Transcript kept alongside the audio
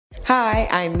Hi,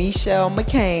 I'm Mechelle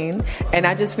McCain, and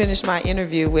I just finished my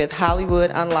interview with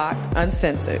Hollywood Unlocked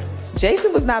Uncensored.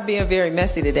 Jason was not being very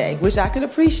messy today, which I can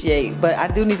appreciate, but I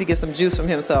do need to get some juice from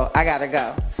him, so I gotta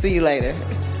go. See you later.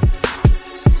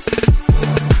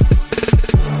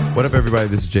 What up, everybody?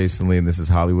 This is Jason Lee, and this is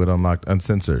Hollywood Unlocked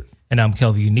Uncensored. And I'm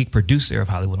Kelvin Unique, producer of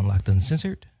Hollywood Unlocked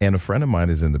Uncensored. And a friend of mine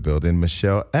is in the building,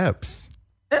 Mechelle Epps.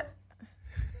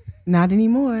 Not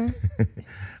anymore.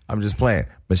 I'm just playing.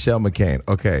 Mechelle McCain.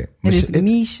 Okay. It is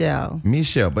Mechelle.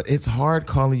 Mechelle, but it's hard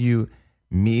calling you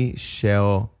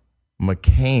Mechelle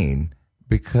McCain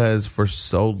because for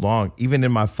so long, even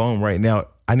in my phone right now,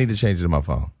 I need to change it to my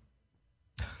phone.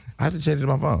 I have to change it to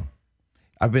my phone.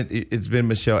 It's been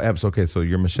Mechelle Epps. Okay, so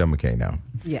you're Mechelle McCain now.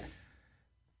 Yes.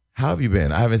 How have you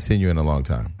been? I haven't seen you in a long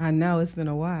time. I know, it's been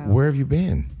a while. Where have you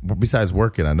been? Besides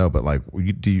working, I know, but like,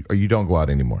 you don't go out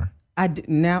anymore. I do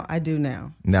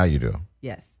now. Now you do.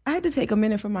 Yes. I had to take a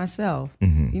minute for myself.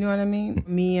 Mm-hmm. You know what I mean?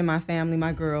 Me and my family,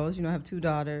 my girls, I have 2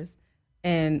 daughters.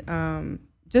 And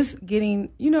just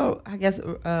getting, I guess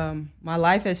my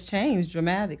life has changed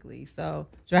drastically.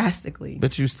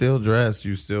 But you still dressed.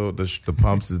 You still, the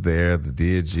pumps is there, the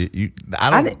DG.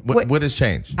 What has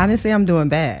changed? I didn't say I'm doing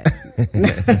bad.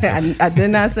 I did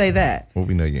not say that. Well,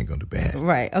 we know you ain't going to do bad.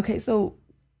 Right. Okay, so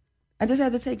I just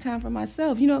had to take time for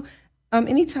myself.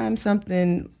 Anytime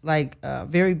something like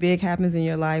very big happens in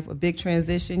your life, a big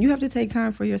transition, you have to take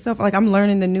time for yourself. Like I'm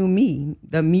learning the new me,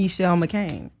 the Mechelle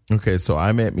McCain. Okay, so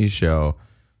I met Mechelle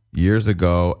years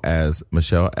ago as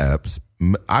Mechelle Epps.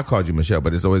 I called you Mechelle,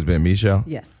 but it's always been Mechelle?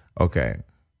 Yes. Okay.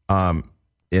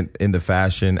 In the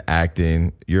fashion,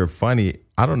 acting, you're funny.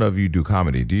 I don't know if you do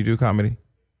comedy. Do you do comedy?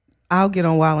 I'll get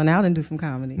on Wild 'N Out and do some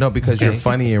comedy. No, because you're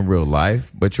funny in real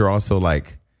life, but you're also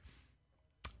like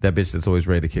that bitch that's always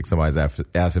ready to kick somebody's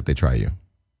ass if they try you.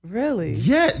 Really?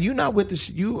 Yeah, you're not with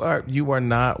the. You are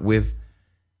not with.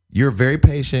 You're very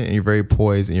patient and you're very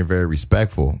poised and you're very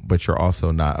respectful, but you're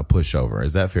also not a pushover.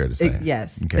 Is that fair to say?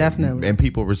 Yes, okay. Definitely. And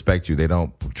people respect you. They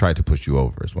don't try to push you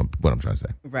over. Is what I'm trying to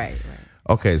say. Right.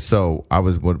 Okay, so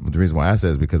the reason why I said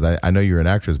is because I know you're an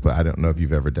actress, but I don't know if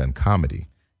you've ever done comedy.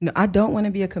 No, I don't want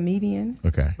to be a comedian.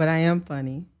 Okay, but I am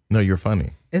funny. No, you're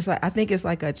funny. It's like I think it's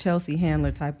like a Chelsea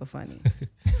Handler type of funny,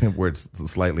 where it's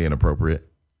slightly inappropriate.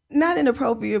 Not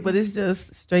inappropriate, but it's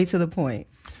just straight to the point.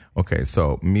 Okay,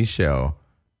 so Mechelle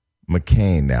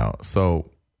McCain now. So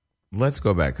let's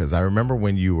go back because I remember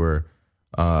when you were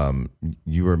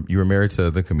married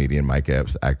to the comedian Mike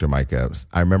Epps, actor Mike Epps.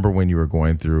 I remember when you were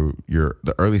going through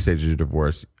the early stages of your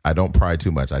divorce. I don't pry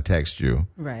too much. I text you.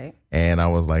 Right. And I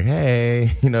was like, hey,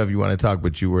 if you want to talk,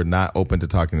 but you were not open to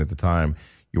talking at the time.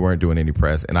 You weren't doing any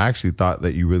press. And I actually thought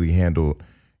that you really handled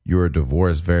your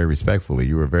divorce very respectfully.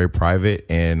 You were very private,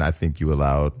 and I think you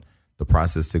allowed the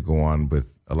process to go on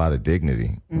with a lot of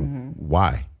dignity. Mm-hmm.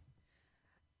 Why?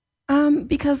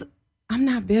 Because I'm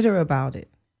not bitter about it.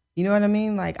 You know what I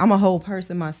mean? Like, I'm a whole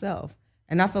person myself.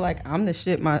 And I feel like I'm the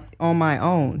shit on my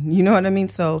own. You know what I mean?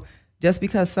 So just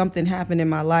because something happened in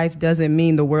my life doesn't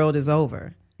mean the world is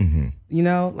over.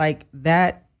 Mm-hmm. Like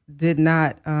that did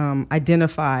not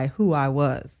identify who I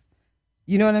was.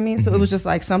 You know what I mean? Mm-hmm. So it was just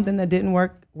like something that didn't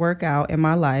work out in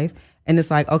my life. And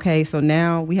it's like, okay, so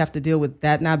now we have to deal with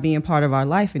that not being part of our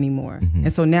life anymore. Mm-hmm.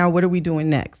 And so now what are we doing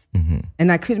next? Mm-hmm.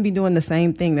 And I couldn't be doing the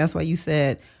same thing. That's why you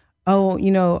said, oh,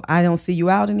 I don't see you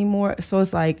out anymore. So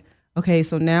it's like, okay,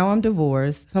 so now I'm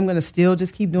divorced. So I'm going to still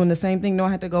just keep doing the same thing. No, I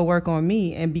have to go work on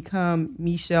me and become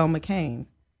Mechelle McCain.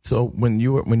 So when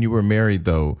you were married,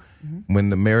 though, mm-hmm. when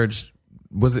the marriage...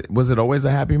 Was it always a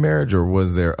happy marriage, or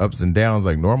was there ups and downs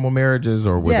like normal marriages,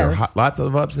 or were there lots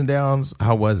of ups and downs?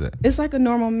 How was it? It's like a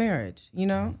normal marriage,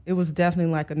 It was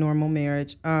definitely like a normal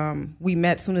marriage. We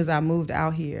met as soon as I moved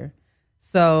out here.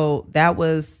 So that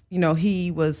was,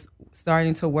 he was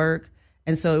starting to work.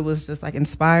 And so it was just like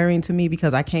inspiring to me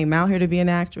because I came out here to be an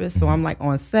actress. So I'm like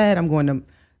on set, I'm going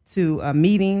to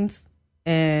meetings.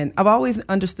 And I've always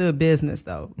understood business,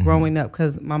 though, growing up,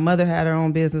 because my mother had her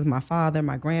own business, my father,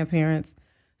 my grandparents.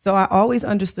 So I always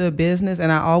understood business,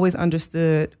 and I always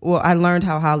understood, I learned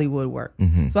how Hollywood worked.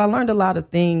 Mm-hmm. So I learned a lot of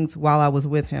things while I was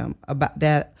with him about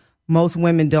that most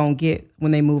women don't get when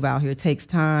they move out here. It takes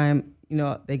time.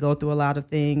 They go through a lot of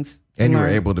things. And you were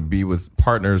able to be with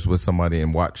partners with somebody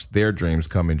and watch their dreams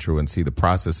coming true and see the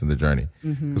process and the journey.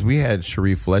 Because we had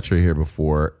Cherie Fletcher here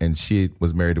before, and she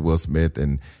was married to Will Smith,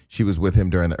 and she was with him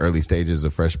during the early stages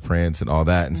of Fresh Prince and all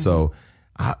that. And so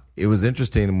it was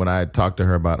interesting when I talked to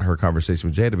her about her conversation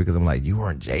with Jada, because I'm like, you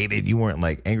weren't jaded, you weren't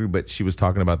like angry, but she was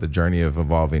talking about the journey of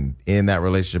evolving in that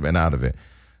relationship and out of it.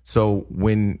 So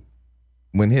when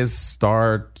his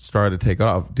star started to take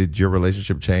off, did your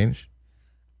relationship change?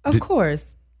 Of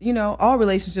course. all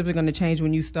relationships are going to change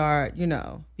when you start,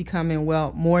 becoming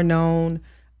more known.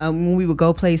 When we would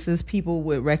go places, people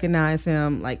would recognize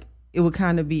him. Like, it would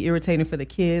kind of be irritating for the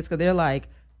kids because they're like,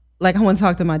 I want to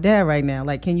talk to my dad right now.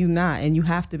 Like, can you not? And you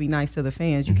have to be nice to the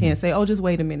fans. You can't say, oh, just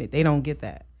wait a minute. They don't get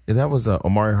that. Yeah, that was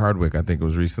Omari Hardwick. I think it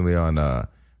was recently on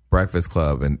Breakfast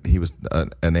Club, and he was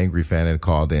an angry fan and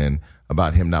called in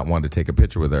about him not wanting to take a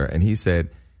picture with her. And he said,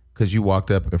 because you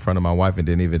walked up in front of my wife and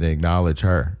didn't even acknowledge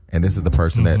her. And this is the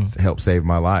person that helped save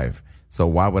my life. So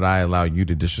why would I allow you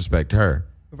to disrespect her?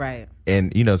 Right.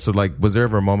 And, so like, was there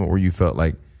ever a moment where you felt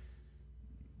like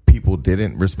people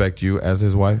didn't respect you as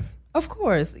his wife? Of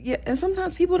course. Yeah. And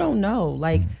sometimes people don't know.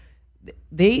 Like,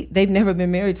 they've never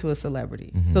been married to a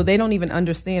celebrity. So they don't even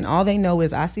understand. All they know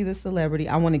is, I see this celebrity,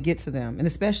 I want to get to them. And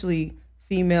especially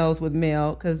females with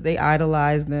male, because they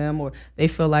idolize them, or they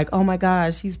feel like, oh my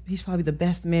gosh, he's probably the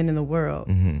best man in the world.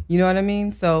 You know what I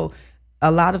mean? So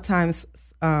a lot of times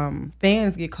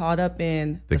fans get caught up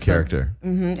in the character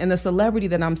and the celebrity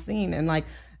that I'm seeing, and like,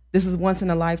 this is once in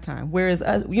a lifetime. Whereas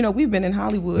us, we've been in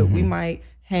Hollywood, we might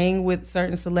hang with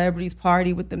certain celebrities,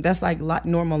 party with them. That's like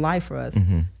normal life for us.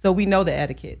 So we know the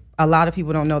etiquette. A lot of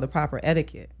people don't know the proper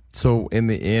etiquette. So in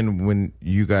the end, when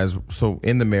you guys,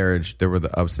 in the marriage, there were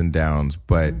the ups and downs,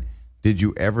 but did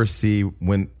you ever see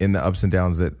when in the ups and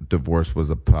downs that divorce was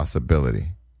a possibility?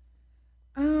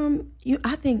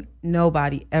 I think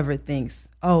nobody ever thinks,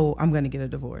 oh, I'm going to get a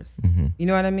divorce. You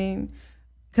know what I mean?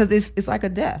 Because it's like a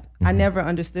death. I never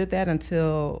understood that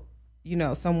until,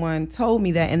 someone told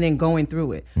me that, and then going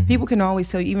through it. People can always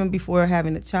tell you, even before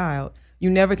having a child, you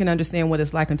never can understand what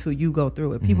it's like until you go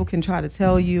through it. People can try to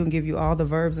tell you and give you all the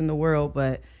verbs in the world,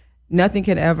 but nothing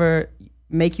can ever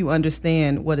make you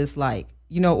understand what it's like,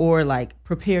 or like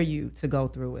prepare you to go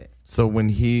through it. So when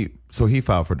he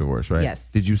filed for divorce, right? Yes.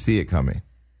 Did you see it coming?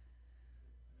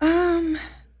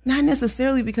 Not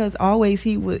necessarily, because always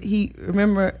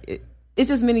remember, it's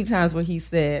just many times where he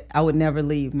said, I would never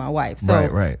leave my wife. So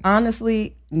right.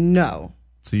 Honestly, no.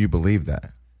 So you believe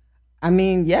that? I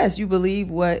mean, yes, you believe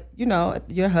what,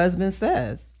 your husband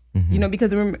says.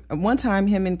 Because remember, one time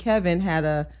him and Kevin had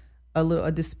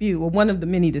a dispute, or one of the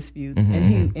many disputes,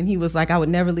 and he was like, I would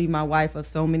never leave my wife of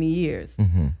so many years.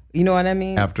 You know what I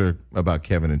mean? After about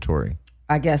Kevin and Tori.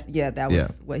 I guess, that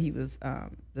was what he was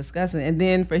discussing. And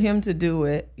then for him to do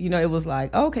it, it was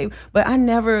like, okay. But I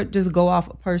never just go off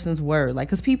a person's word, like,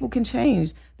 because people can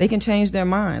change. They can change their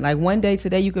mind. Like, one day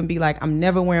today you can be like, I'm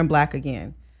never wearing black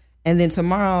again. And then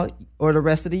tomorrow or the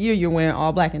rest of the year, you're wearing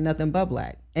all black and nothing but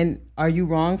black. And are you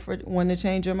wrong for wanting to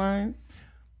change your mind?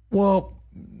 Well,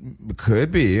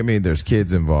 could be. I mean, there's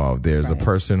kids involved. There's a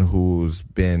person who's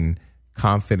been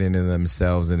confident in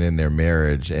themselves and in their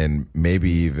marriage, and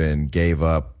maybe even gave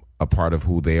up a part of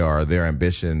who they are, their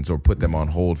ambitions, or put them on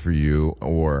hold for you,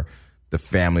 or the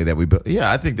family that we built.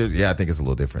 I think it's a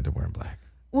little different than wearing black.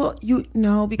 Well,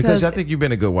 because I think you've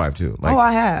been a good wife too. Like,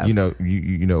 I have.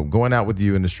 You going out with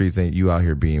you in the streets, ain't you out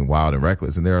here being wild and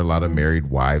reckless? And there are a lot of married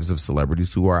wives of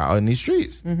celebrities who are out in these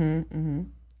streets. I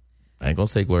ain't gonna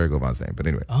say Gloria Govan, but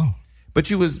anyway. Oh, but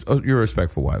you're a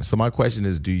respectful wife. So my question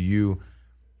is, you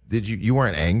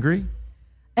weren't angry?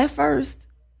 At first,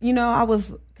 I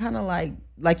was kind of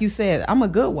like you said, I'm a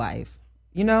good wife.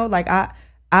 Like I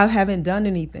haven't done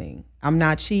anything. I'm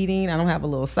not cheating. I don't have a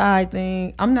little side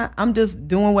thing. I'm just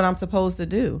doing what I'm supposed to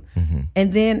do.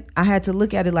 And then I had to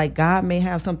look at it like, God may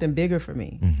have something bigger for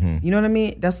me. You know what I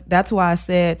mean? That's why I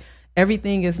said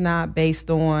everything is not based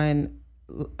on,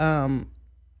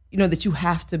 that you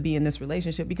have to be in this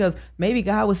relationship, because maybe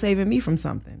God was saving me from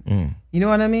something. You know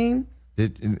what I mean?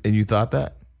 And you thought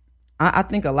that? I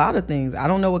think a lot of things. I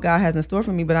don't know what God has in store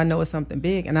for me, but I know it's something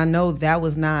big. And I know that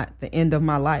was not the end of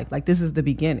my life. Like, this is the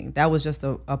beginning. That was just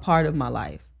a part of my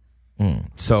life.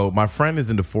 So my friend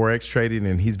is into Forex trading,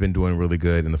 and he's been doing really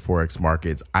good in the Forex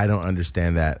markets. I don't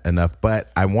understand that enough,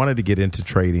 but I wanted to get into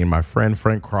trading. My friend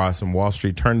Frank Cross in Wall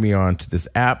Street turned me on to this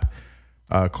app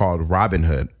called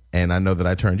Robinhood. And I know that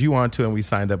I turned you on to it, and we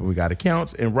signed up and we got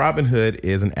accounts. And Robinhood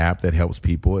is an app that helps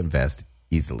people invest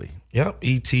easily. Yep,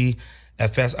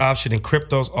 ETFS option and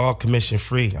cryptos, all commission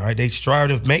free. All right, they strive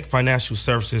to make financial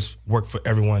services work for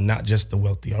everyone, not just the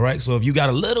wealthy. All right, so if you got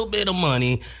a little bit of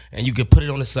money and you can put it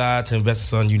on the side to invest in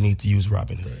something, you need to use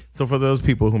Robinhood. So for those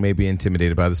people who may be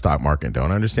intimidated by the stock market and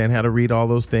don't understand how to read all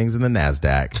those things in the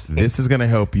NASDAQ, this is going to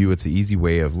help you. It's an easy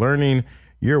way of learning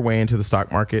your way into the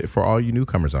stock market for all you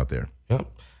newcomers out there. Yep.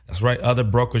 That's right. Other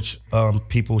brokerage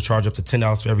people charge up to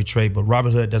 $10 for every trade, but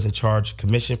Robinhood doesn't charge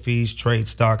commission fees, trade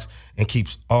stocks, and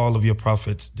keeps all of your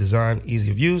profits designed,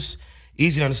 easy of use,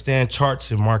 easy to understand charts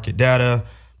and market data,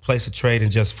 place a trade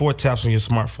in just 4 taps on your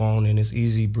smartphone, and it's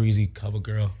easy breezy, cover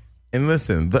girl. And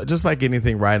listen, just like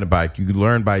anything, riding a bike, you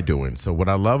learn by doing. So what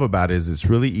I love about it is it's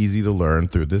really easy to learn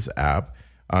through this app.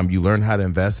 You learn how to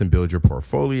invest and build your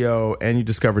portfolio, and you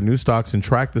discover new stocks and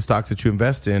track the stocks that you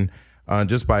invest in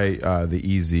just by the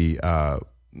easy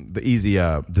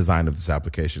design of this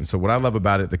application. So what I love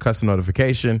about it, the custom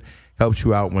notification helps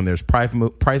you out when there's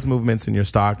price movements in your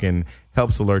stock and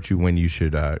helps alert you when you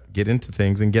should get into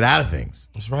things and get out of things.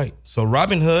 That's right. So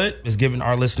Robinhood is giving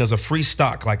our listeners a free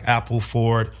stock like Apple,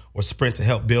 Ford, or Sprint to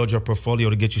help build your portfolio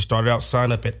to get you started out.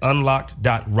 Sign up at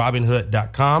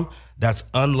unlocked.robinhood.com. That's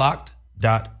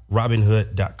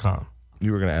unlocked.robinhood.com.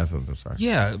 You were going to ask something, sorry.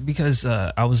 Yeah, because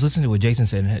I was listening to what Jason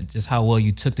said and just how well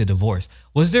you took the divorce.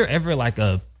 Was there ever like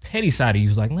a petty side of you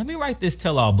who's like, let me write this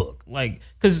tell-all book? Like,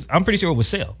 because I'm pretty sure it would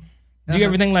sell. Do you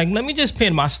ever think like, let me just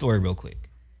pin my story real quick?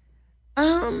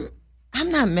 I'm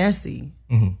not messy.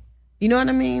 You know what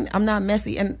I mean? I'm not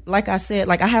messy. And like I said,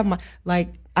 like I have my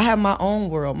own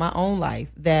world, my own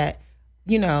life that,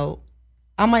 you know,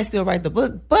 I might still write the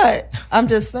book, but I'm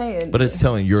just saying. But it's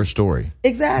telling your story.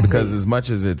 Exactly. Because as much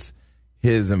as it's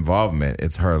his involvement,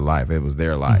 it's her life. It was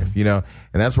their life, you know?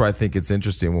 And that's where I think it's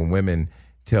interesting when women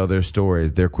tell their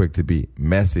stories, they're quick to be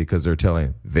messy because they're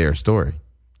telling their story.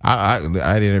 I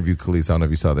interviewed Khalees. I don't know if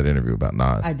you saw that interview about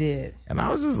Nas. I did. And I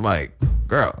was just like,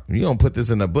 girl, you don't put this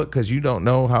in a book because you don't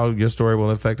know how your story will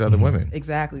affect other women.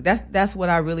 Exactly. That's what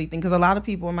I really think. Because a lot of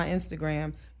people on my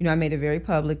Instagram, you know, I made it very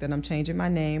public that I'm changing my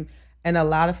name. And a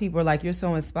lot of people are like, you're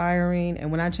so inspiring.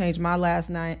 And when I changed my last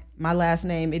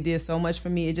name, it did so much for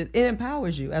me. It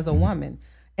empowers you as a woman.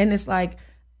 And it's like,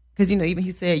 because, you know, even he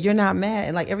said, you're not mad.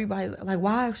 And like, everybody's like,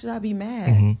 why should I be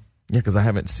mad? Yeah, because I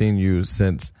haven't seen you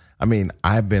since, I mean,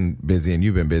 I've been busy and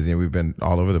you've been busy and we've been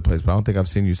all over the place, but I don't think I've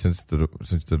seen you since the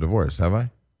divorce, have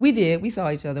I? We did. We saw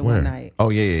each other one night. Oh,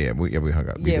 yeah. We hung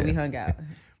out. We hung out.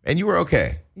 And you were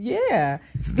okay. Yeah.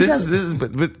 This is,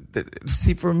 but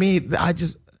see, for me,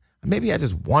 maybe I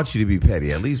just want you to be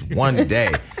petty at least one day.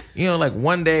 You know, like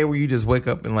one day where you just wake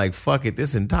up and like, fuck it,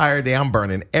 this entire day I'm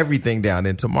burning everything down.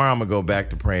 And tomorrow I'm going to go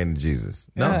back to praying to Jesus.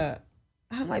 No.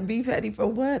 I'm like, be petty for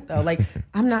what though? Like,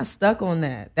 I'm not stuck on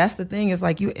that. That's the thing. Is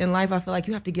like you in life, I feel like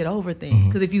you have to get over things.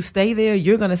 Because if you stay there,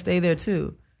 you're going to stay there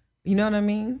too. You know what I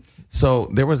mean? So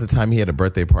there was a time he had a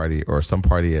birthday party or some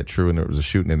party at True and there was a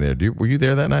shooting in there. Were you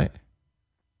there that night?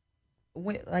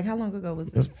 Like how long ago was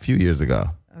it? It was a few years ago.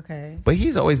 Okay. But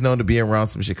he's always known to be around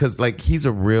some shit because like I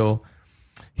don't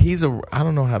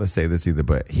know how to say this either,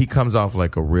 but he comes off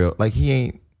like a real, like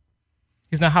he's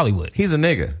not Hollywood. He's a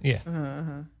nigga. Yeah.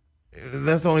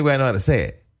 That's the only way I know how to say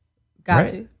it. Got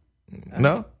right? you.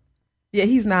 No? Yeah,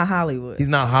 he's not Hollywood. He's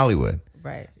not Hollywood.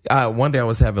 Right. One day I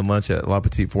was having lunch at La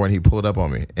Petite Four and he pulled up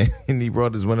on me and he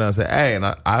rolled his window and said, hey, and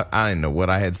I didn't know what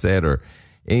I had said or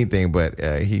anything, but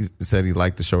he said he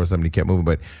liked the show or something. He kept moving.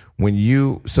 But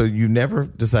you never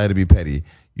decided to be petty.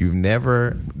 You've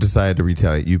never decided to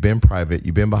retaliate. You've been private.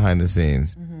 You've been behind the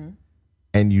scenes.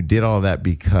 And you did all that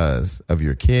because of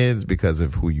your kids, because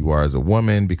of who you are as a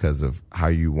woman, because of how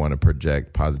you want to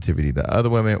project positivity to other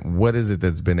women. What is it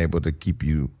that's been able to keep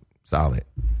you solid?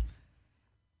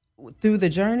 Through the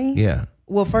journey? Yeah.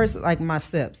 Well, first, like my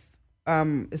SIPs.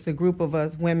 It's a group of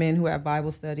us women who have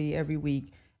Bible study every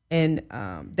week. And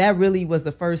that really was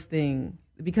the first thing.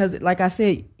 Because like I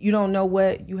said, you don't know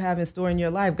what you have in store in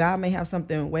your life. God may have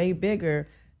something way bigger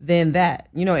than that.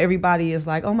 You know, everybody is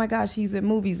like, oh my gosh, he's in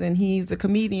movies and he's a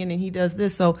comedian and he does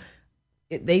this. So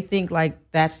they think like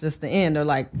that's just the end, or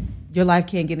like your life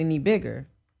can't get any bigger.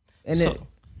 And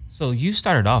so you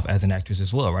started off as an actress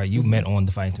as well, right? You met on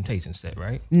Defying Temptation set,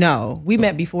 right? No, we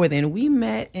met before then. We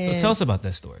met in. So tell us about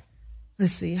that story.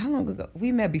 Let's see, how long ago?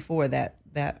 We met before that.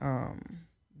 I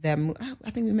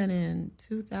think we met in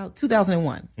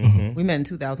 2001. We met in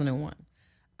 2001.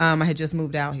 I had just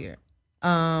moved out here.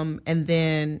 And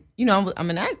then, you know, I'm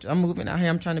an actor. I'm moving out here.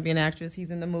 I'm trying to be an actress. He's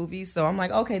in the movie. So I'm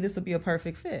like, okay, this will be a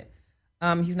perfect fit.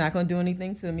 He's not going to do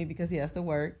anything to me because he has to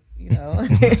work, you know,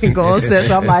 go on set.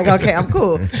 So I'm like, okay, I'm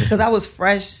cool. Because I was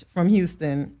fresh from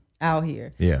Houston out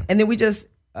here. Yeah. And then we just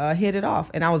hit it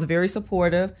off. And I was very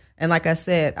supportive. And like I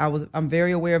said, I'm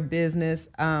very aware of business.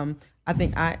 I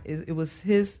think it was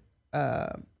his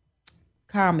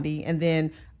comedy. And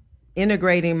then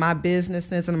integrating my business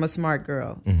sense, and I'm a smart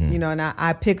girl, you know, and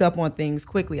I pick up on things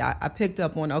quickly. I picked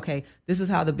up on, okay, this is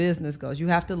how the business goes. You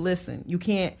have to listen. You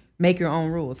can't make your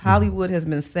own rules. Hollywood has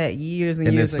been set years and years ago.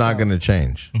 And it's not going to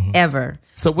change. Ever.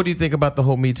 So what do you think about the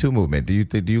whole Me Too movement? Do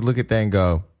you look at that and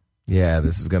go, yeah,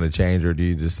 this is going to change? Or do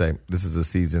you just say, this is a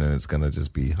season and it's going to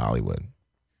just be Hollywood?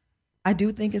 I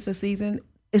do think it's a season.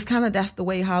 It's kind of, that's the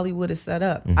way Hollywood is set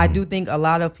up. I do think a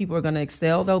lot of people are going to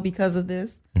excel though because of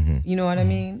this. You know what I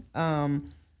mean?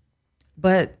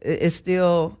 But it's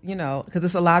still, because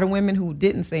it's a lot of women who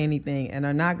didn't say anything and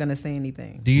are not going to say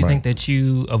anything. Do you think that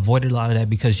you avoided a lot of that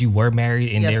because you were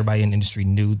married and everybody in the industry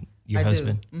knew your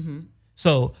husband? Mm-hmm.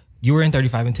 So you were in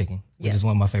 35 and Ticking, which is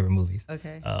one of my favorite movies.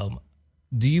 Okay.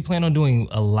 Do you plan on doing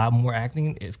a lot more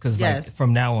acting? Because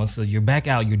from now on, so you're back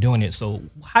out, you're doing it. So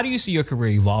how do you see your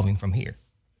career evolving from here?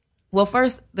 Well,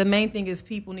 first, the main thing is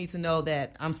people need to know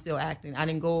that I'm still acting. I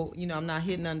didn't go, I'm not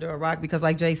hidden under a rock because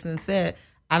like Jason said,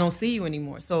 I don't see you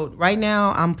anymore. So right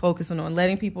now I'm focusing on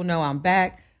letting people know I'm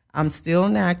back. I'm still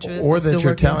an actress. Or that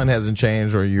your talent hasn't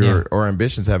changed or your or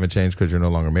ambitions haven't changed because you're no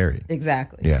longer married.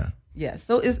 Exactly. Yeah. Yeah.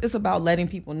 So it's about letting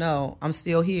people know I'm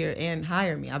still here and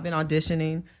hire me. I've been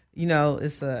auditioning.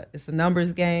 It's a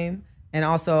numbers game. And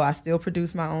also I still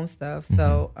produce my own stuff.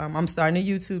 So I'm starting a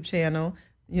YouTube channel.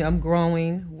 I'm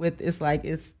growing with learning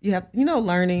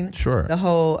the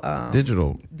whole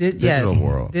digital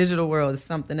world. Digital world is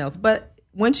something else. But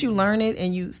once you learn it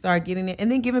and you start getting it,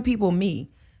 and then giving people me,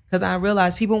 because I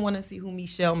realize people want to see who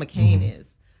Mechelle McCain is.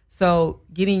 So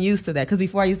getting used to that, because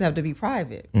before I used to have to be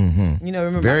private.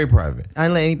 Remember, very private. I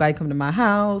didn't let anybody come to my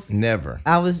house. Never.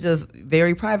 I was just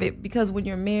very private because when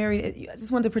you're married, I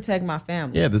just wanted to protect my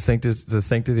family. Yeah, the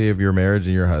sanctity of your marriage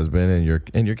and your husband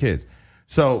and your kids.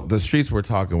 So the streets were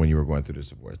talking when you were going through this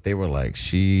divorce. They were like,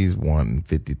 she's wanting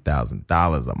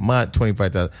 $50,000 a month,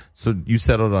 $25,000. So you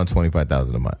settled on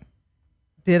 $25,000 a month.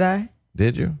 Did I?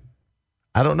 Did you?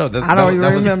 I don't know. I don't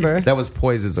even remember. That was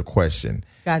poised as a question.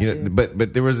 Gotcha.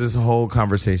 But there was this whole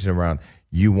conversation around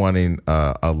you wanting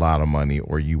a lot of money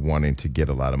or you wanting to get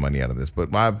a lot of money out of this.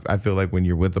 But I feel like when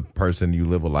you're with a person, you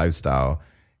live a lifestyle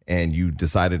and you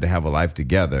decided to have a life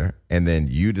together and then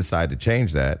you decide to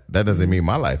change that doesn't mean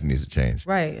my life needs to change.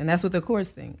 Right. And that's what the courts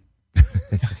think.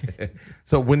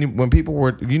 So when people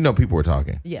were, people were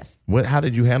talking. Yes. How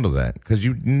did you handle that? Because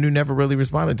you never really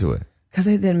responded to it. Because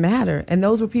it didn't matter. And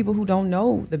those were people who don't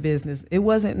know the business. It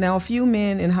wasn't. Now, a few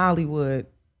men in Hollywood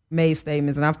made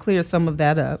statements, and I've cleared some of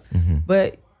that up.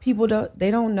 But people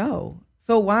they don't know.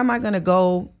 So why am I going to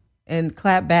go and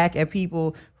clap back at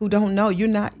people who don't know? You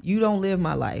don't live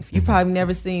my life. You've probably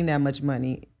never seen that much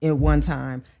money in one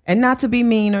time. And not to be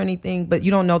mean or anything, but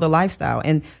you don't know the lifestyle.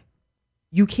 And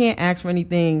you can't ask for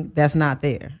anything that's not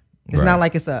there. It's not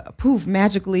like it's a poof,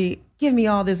 magically, give me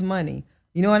all this money.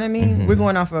 You know what I mean? We're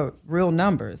going off of real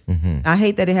numbers. I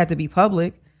hate that it had to be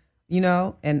public,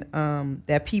 and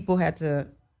that people had to,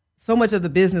 so much of the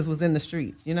business was in the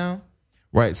streets,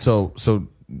 Right. So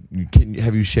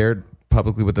have you shared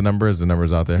publicly what the numbers? The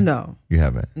numbers out there? No. You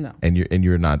haven't? No. And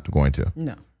you're not going to?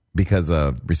 No. Because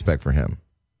of respect for him?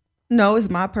 No, it's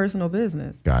my personal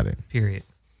business. Got it. Period.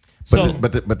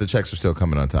 But the checks are still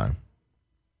coming on time.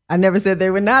 I never said they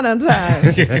were not on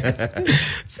time.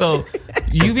 So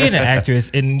you being an actress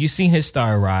and you seen his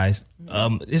star rise,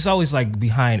 it's always like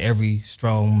behind every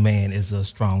strong man is a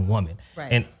strong woman. Right.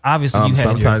 And obviously you had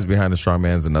sometimes behind a strong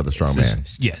man is another strong man.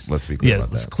 Yes. Let's be clear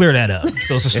about that. Let's clear that up.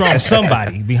 So it's a strong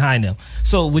somebody behind them.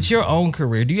 So with your own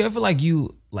career, do you ever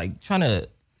trying to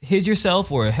hid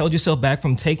yourself or held yourself back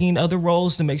from taking other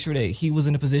roles to make sure that he was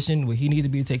in a position where he needed to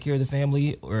be to take care of the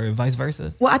family or vice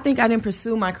versa? Well, I think I didn't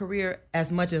pursue my career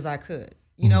as much as I could,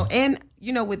 and,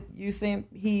 with you saying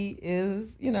he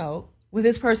is, with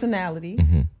his personality,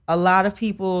 a lot of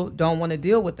people don't want to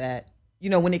deal with that,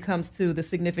 when it comes to the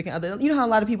significant other. You know how a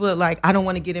lot of people are like, I don't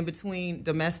want to get in between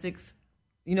domestics,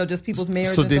 just people's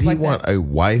marriages. So did he want a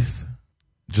wife,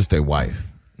 just a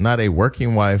wife, not a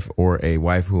working wife or a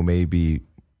wife who may be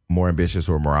more ambitious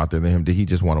or more out there than him? Did he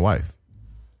just want a wife?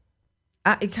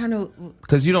 It kind of,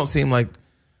 because you don't seem like,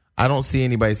 I don't see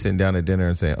anybody sitting down at dinner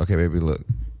and saying, okay, baby, look,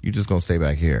 you just gonna stay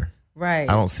back here. Right.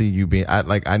 I don't see you being,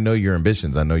 I know your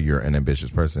ambitions. I know you're an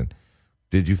ambitious person.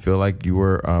 Did you feel like you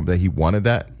were, that he wanted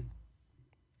that?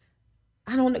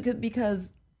 I don't know,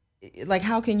 because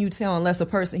how can you tell unless a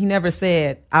person, he never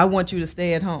said, I want you to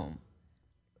stay at home,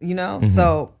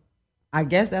 So I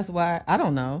guess that's why, I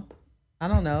don't know.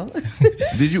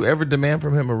 Did you ever demand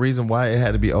from him a reason why it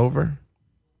had to be over?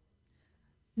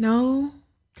 No.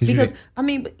 Because,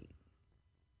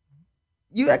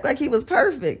 you act like he was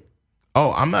perfect.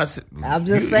 Oh, I'm not. I'm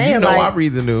just saying. I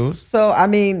read the news. So,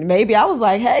 maybe I was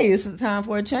like, hey, this is time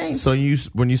for a change. So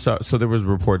so there was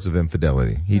reports of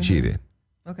infidelity. He cheated.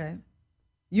 Okay.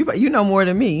 You know more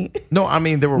than me. No,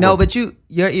 there were. No, but your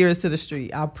ears to the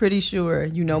street. I'm pretty sure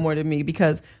you know more than me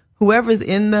because whoever's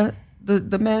in the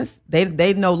the mess,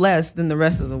 they know less than the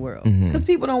rest of the world because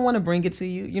people don't want to bring it to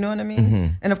you. You know what I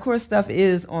mean? And of course, stuff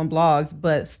is on blogs,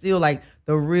 but still, like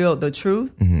the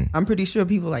truth. I'm pretty sure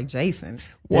people like Jason.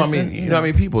 Well,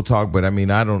 people talk, but I mean,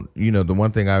 I don't. The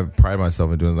one thing I pride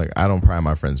myself in doing is like I don't pry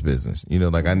my friend's business.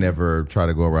 Like I never try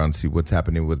to go around and see what's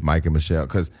happening with Mike and Mechelle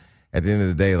because at the end of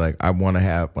the day, like I want to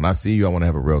have when I see you, I want to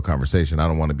have a real conversation. I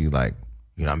don't want to be like,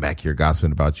 I'm back here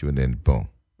gossiping about you and then boom.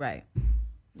 Right.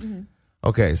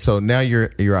 Okay, so now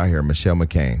you're out here, Mechelle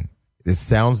McCain. It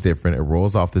sounds different. It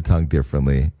rolls off the tongue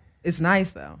differently. It's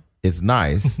nice though. It's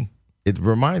nice. It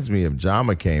reminds me of John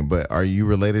McCain, but are you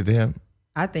related to him?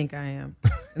 I think I am.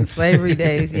 In slavery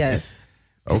days, yes.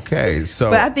 Okay,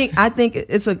 so but I think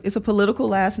it's a political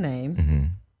last name.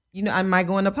 I might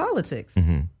go into politics.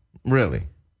 Really?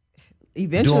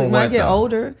 Eventually, when I get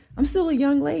older, I'm still a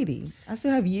young lady. I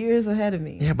still have years ahead of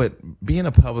me. Yeah, but being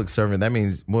a public servant, that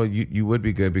means, well, you would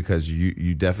be good because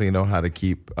you definitely know how to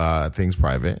keep things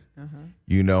private.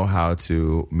 You know how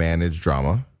to manage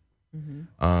drama.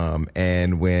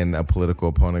 And when a political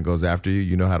opponent goes after you,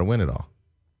 you know how to win it all.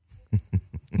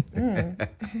 And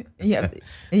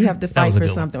you have to fight for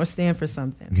something or stand for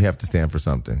something. You have to stand for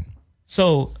something.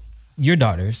 So your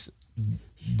daughters,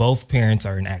 both parents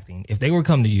are in acting. If they were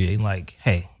come to you and like,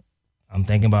 hey, I'm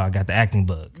thinking about I got the acting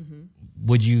bug,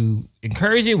 would you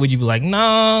encourage it? Would you be like,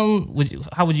 no?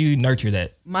 How would you nurture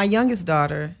that? My youngest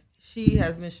daughter, she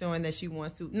has been showing that she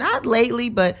wants to. Not lately,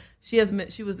 but she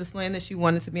was displaying that she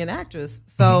wanted to be an actress.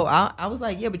 So I was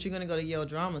like, yeah, but you're going to go to Yale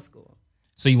Drama School.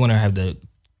 So you want to have the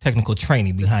technical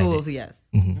training behind the tools, it. Yes.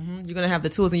 You're going to have the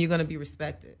tools and you're going to be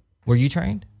respected. Were you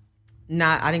trained?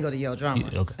 I didn't go to Yale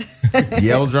Drama. Okay.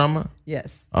 Yale Drama?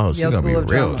 Yes. Oh, she's gonna be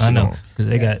real. I know because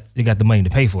they got the money to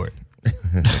pay for it.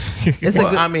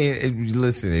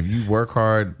 Listen, if you work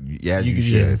hard, you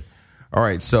should. Yeah. All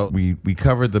right, so we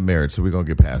covered the marriage, so we're gonna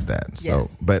get past that. Yes. So,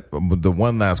 but the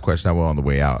one last question I will on the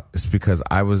way out is because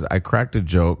I cracked a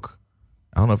joke.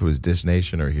 I don't know if it was Dish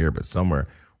Nation or here, but somewhere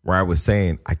where I was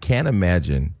saying I can't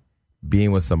imagine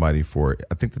being with somebody for,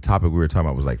 I think the topic we were talking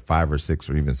about was like 5 or 6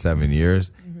 or even 7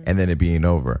 years, and then it being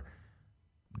over.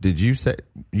 Did you say,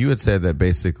 you had said that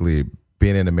basically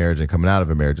being in a marriage and coming out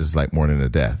of a marriage is like mourning a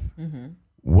death.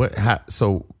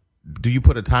 So do you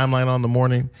put a timeline on the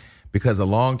mourning? Because a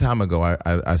long time ago,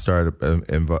 I started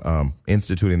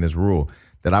instituting this rule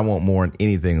that I won't mourn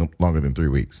anything longer than 3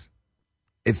 weeks.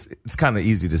 It's kind of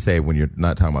easy to say when you're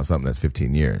not talking about something that's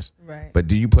 15 years. Right. But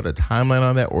do you put a timeline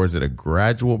on that, or is it a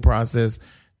gradual process?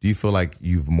 Do you feel like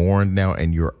you've mourned now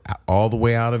and you're all the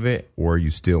way out of it, or are you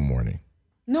still mourning?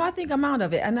 No, I think I'm out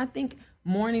of it. And I think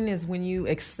mourning is when you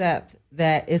accept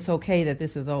that it's okay that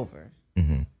this is over.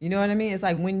 You know what I mean? It's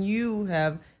like when you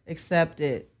have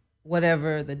accepted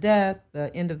whatever, the death,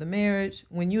 the end of the marriage,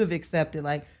 when you have accepted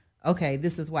like, okay,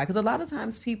 this is why. Because a lot of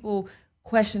times people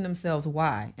question themselves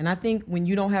why. And I think when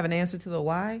you don't have an answer to the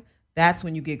why, that's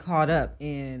when you get caught up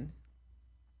in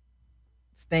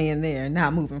staying there and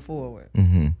not moving forward.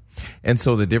 And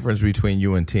so the difference between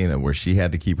you and Tina, where she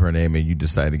had to keep her name and you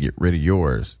decided to get rid of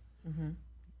yours,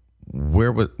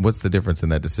 what's the difference in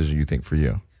that decision you think for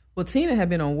you? Well, Tina had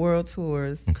been on world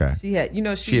tours. Okay. She had,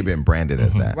 she had been branded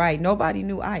as that. Right. Nobody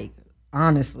knew Ike,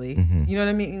 honestly. You know what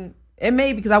I mean? It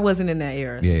may because I wasn't in that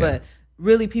era. But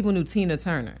really people knew Tina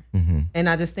Turner. And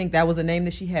I just think that was a name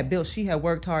that she had built. She had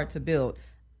worked hard to build.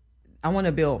 I want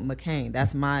to build McCain.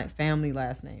 That's my family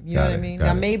last name. You know what I mean?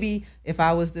 Now, maybe if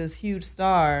I was this huge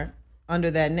star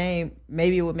under that name,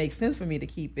 maybe it would make sense for me to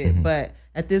keep it. But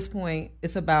at this point,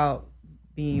 it's about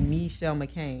being Mechelle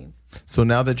McCain. So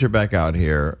now that you're back out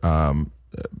here,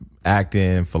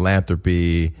 acting,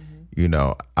 philanthropy, do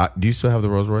you still have the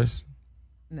Rolls Royce?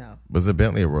 No. Was it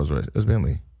Bentley or Rolls Royce? It was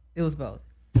Bentley. It was both.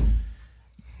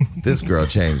 This girl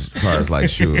changed cars like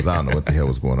shoes. I don't know what the hell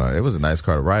was going on. It was a nice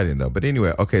car to ride in, though. But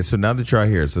anyway, okay, so now that you're out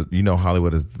here, so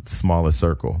Hollywood is the smallest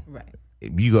circle. Right.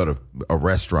 You go to a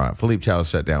restaurant. Philippe Chow's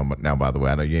shut down now, by the way.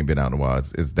 I know you ain't been out in a while.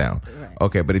 It's down. Right.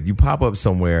 Okay, but if you pop up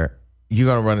somewhere, you're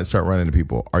going to start running into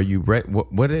people. Are you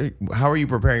how are you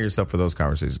preparing yourself for those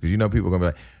conversations? Because people are going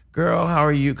to be like, girl, how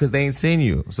are you? Because they ain't seen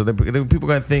you. So people are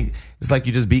going to think it's like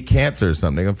you just beat cancer or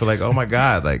something. They're going to feel like, oh, my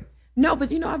God, like. No,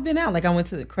 but I've been out. Like I went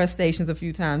to the crustaceans a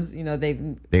few times. They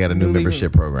got a new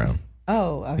membership program.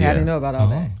 Oh, okay. I didn't know about all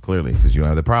that. Clearly, because you don't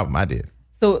have the problem. I did.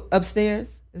 So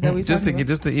upstairs, is that what you're talking about?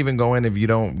 Just to even go in, if you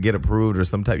don't get approved or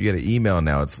some type, you get an email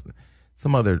now. It's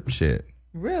some other shit.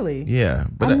 Really? Yeah,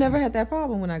 but I've never had that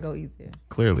problem when I go eat there.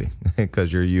 Clearly,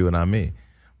 because you're you and I'm me.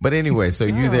 But anyway, so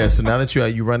you're there. So now that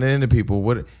you running into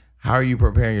people, how are you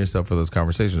preparing yourself for those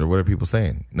conversations, or what are people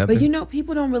saying? Nothing? But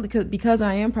people don't really, because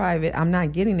I am private, I'm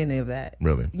not getting any of that.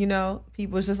 Really?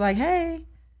 People, it's just like, hey,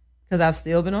 because I've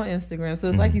still been on Instagram. So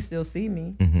it's like you still see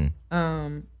me.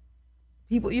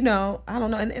 People, you know, I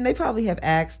don't know. And they probably have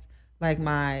asked like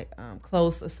my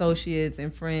close associates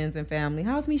and friends and family,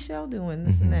 how's Mechelle doing?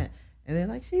 This and that. And they're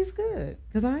like, she's good.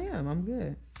 Because I'm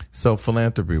good. So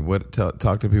philanthropy,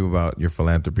 talk to people about your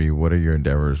philanthropy. What are your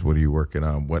endeavors? What are you working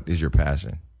on? What is your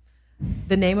passion?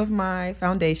 The name of my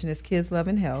foundation is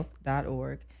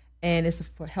kidsloveandhealth.org, and it's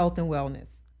for health and wellness.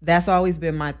 That's always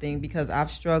been my thing because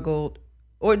I've struggled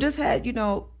or just had, you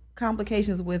know,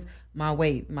 complications with my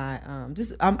weight. I'm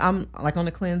like on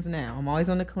the cleanse now. I'm always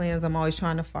on the cleanse. I'm always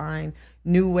trying to find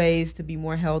new ways to be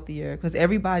more healthier because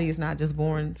everybody is not just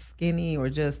born skinny or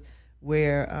just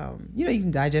where, you know, you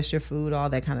can digest your food, all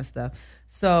that kind of stuff.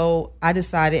 So I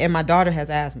decided, and my daughter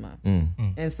has asthma.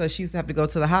 And so she used to have to go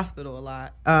to the hospital a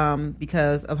lot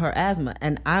because of her asthma.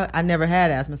 And I never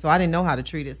had asthma, so I didn't know how to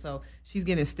treat it. So she's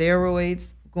getting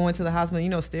steroids, going to the hospital. You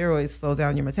know, steroids slows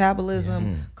down your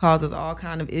metabolism, causes all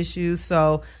kind of issues.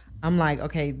 So I'm like,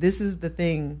 okay, this is the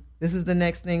thing. This is the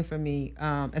next thing for me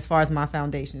as far as my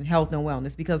foundation, health and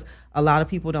wellness, because a lot of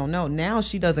people don't know. Now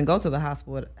she doesn't go to the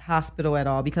hospital at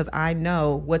all because I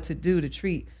know what to do to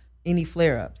treat any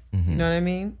flare-ups. You know what I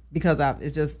mean? Because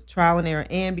it's just trial and error,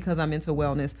 and because I'm into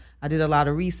wellness, I did a lot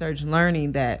of research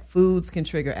learning that foods can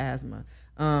trigger asthma.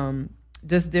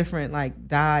 Just different like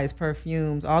dyes,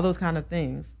 perfumes, all those kind of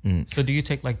things. So do you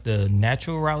take like the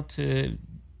natural route to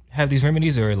have these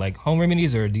remedies, or like home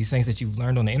remedies, or these things that you've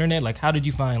learned on the internet? Like, how did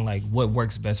you find like what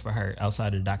works best for her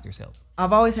outside of the doctor's help?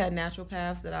 I've always had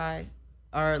naturopaths that I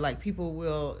are like, people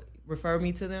will refer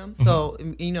me to them. So,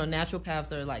 you know,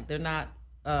 naturopaths are like, they're not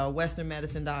Western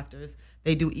medicine doctors.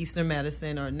 They do Eastern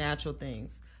medicine or natural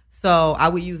things. So I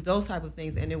would use those type of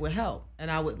things and it would help. And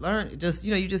I would learn, just,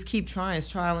 you know, you just keep trying. It's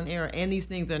trial and error. And these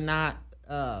things are not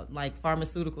like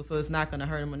pharmaceutical, so it's not going to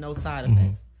hurt them with no side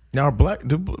effects. Now,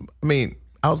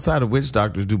 outside of witch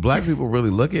doctors, do black people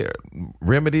really look at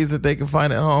remedies that they can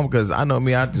find at home? Because I know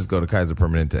me, I just go to Kaiser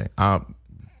Permanente. I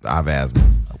have asthma.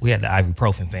 We had the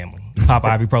ibuprofen family. You pop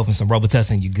ibuprofen, some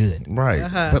Robitussin, you good. Right.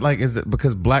 But like, is it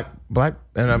because black,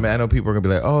 and I mean, I know people are going to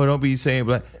be like, oh, don't be saying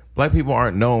black people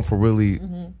aren't known for really,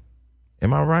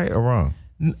 am I right or wrong?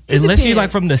 Unless you're like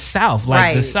from the South,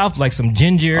 like the South, like some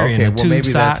ginger and a tube maybe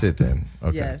sock. That's it then.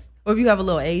 Okay. Yes. Or if you have a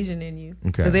little Asian in you.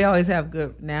 Because they always have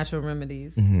good natural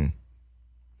remedies.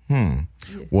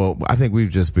 Well, I think we've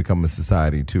just become a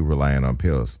society too reliant on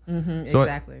pills.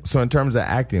 Exactly. So in terms of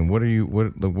acting, what do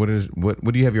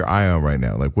you have your eye on right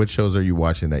now? Like, what shows are you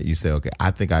watching that you say, okay,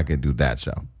 I think I could do that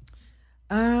show?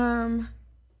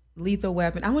 Lethal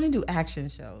Weapon. I want to do action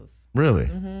shows. Really?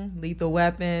 Lethal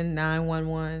Weapon,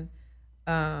 911,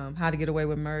 How to Get Away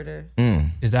with Murder.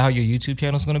 Is that how your YouTube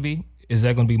channel is going to be? Is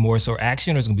that going to be more so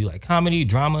action, or is it going to be like comedy,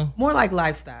 drama? More like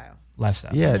lifestyle.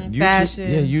 Yeah, YouTube,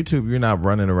 fashion. Yeah, YouTube. You're not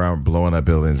running around blowing up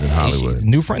buildings in Hollywood.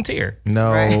 New frontier.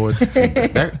 No, right. It's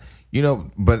that, you know.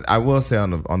 But I will say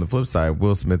on the flip side,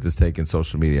 Will Smith is taking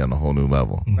social media on a whole new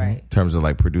level. Right. In terms of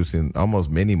like producing almost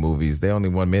mini movies. They only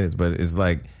 1 minute, but it's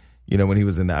like, you know, when he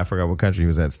was in I forgot what country he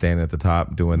was at, standing at the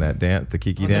top doing that dance, the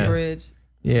Kiki dance. The bridge.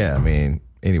 Yeah, I mean,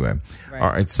 anyway. Right. All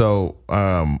right, so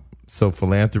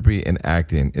philanthropy and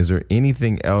acting. Is there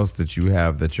anything else that you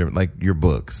have that you're like your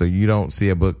book? So you don't see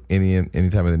a book anytime in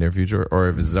the near future, or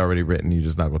if it's already written, you're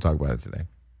just not going to talk about it today?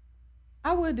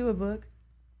 I would do a book.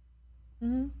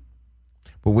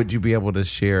 But would you be able to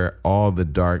share all the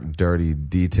dark, dirty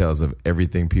details of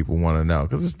everything people want to know?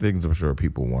 Because there's things I'm sure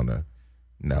people want to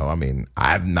know. I mean,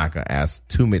 I'm not going to ask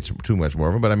too much more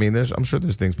of them, but I mean, I'm sure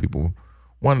there's things people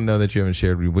want to know that you haven't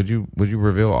shared with you. Would you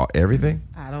reveal everything?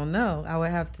 I don't know. I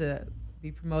would have to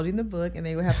be promoting the book, and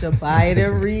they would have to buy it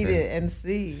and read it and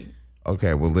see.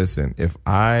 Okay, well, listen. If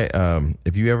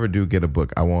you ever do get a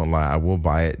book, I won't lie. I will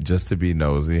buy it just to be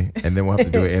nosy, and then we'll have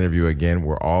to do an interview again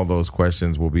where all those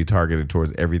questions will be targeted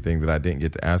towards everything that I didn't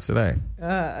get to ask today.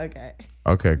 Okay.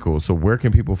 Okay, cool. So where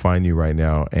can people find you right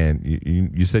now? And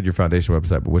you said your foundation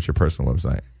website, but what's your personal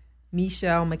website?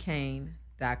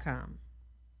 MechelleMcCain.com.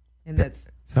 And that's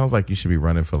sounds like you should be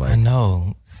running for like I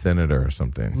know senator or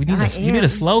something. You need a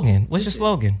slogan. What's your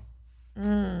slogan?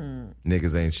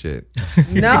 Niggas ain't shit.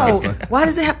 No. Why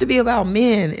does it have to be about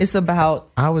men? It's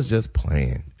about. I was just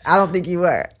playing. I don't think you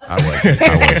were. I wasn't.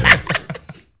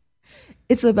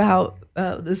 It's about.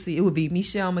 Let's see. It would be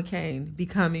Mechelle McCain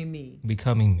becoming me.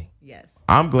 Becoming me. Yes.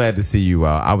 I'm glad to see you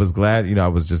out. I was glad. You know, I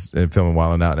was just filming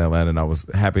Wildin' Out in Atlanta, and I was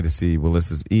happy to see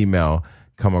Willis's email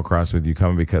come across with you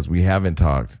coming because we haven't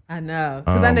talked. I know.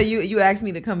 Because I know you asked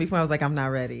me to come before. I was like, I'm not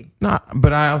ready. No,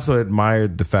 but I also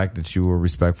admired the fact that you were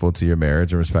respectful to your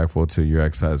marriage and respectful to your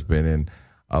ex-husband and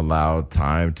allowed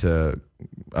time to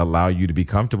allow you to be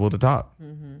comfortable to talk.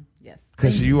 Yes.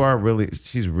 Because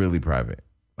she's really private.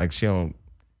 Like I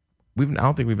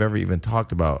don't think we've ever even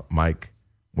talked about Mike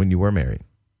when you were married.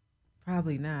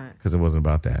 Probably not. Because it wasn't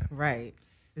about that. Right.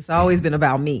 It's always been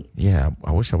about me. Yeah,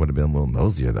 I wish I would have been a little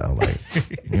nosier though. Like,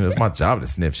 it's my job to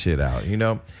sniff shit out,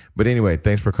 But anyway,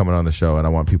 thanks for coming on the show, and I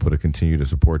want people to continue to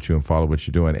support you and follow what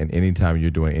you're doing. And anytime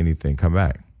you're doing anything, come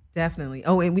back. Definitely.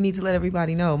 Oh, and we need to let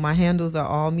everybody know my handles are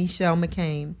all Mechelle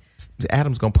McCain.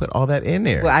 Adam's gonna put all that in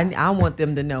there. Well, I want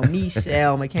them to know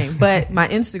Mechelle McCain, but my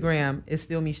Instagram is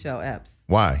still Mechelle Epps.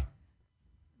 Why?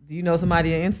 Do you know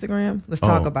somebody on Instagram? Let's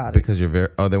talk about it. Because you're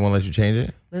they won't let you change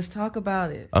it? Let's talk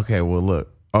about it. Okay, well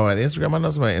look. Oh, at Instagram, I know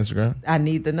somebody on Instagram. I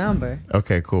need the number.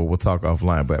 Okay, cool. We'll talk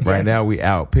offline. But right now we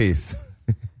out. Peace.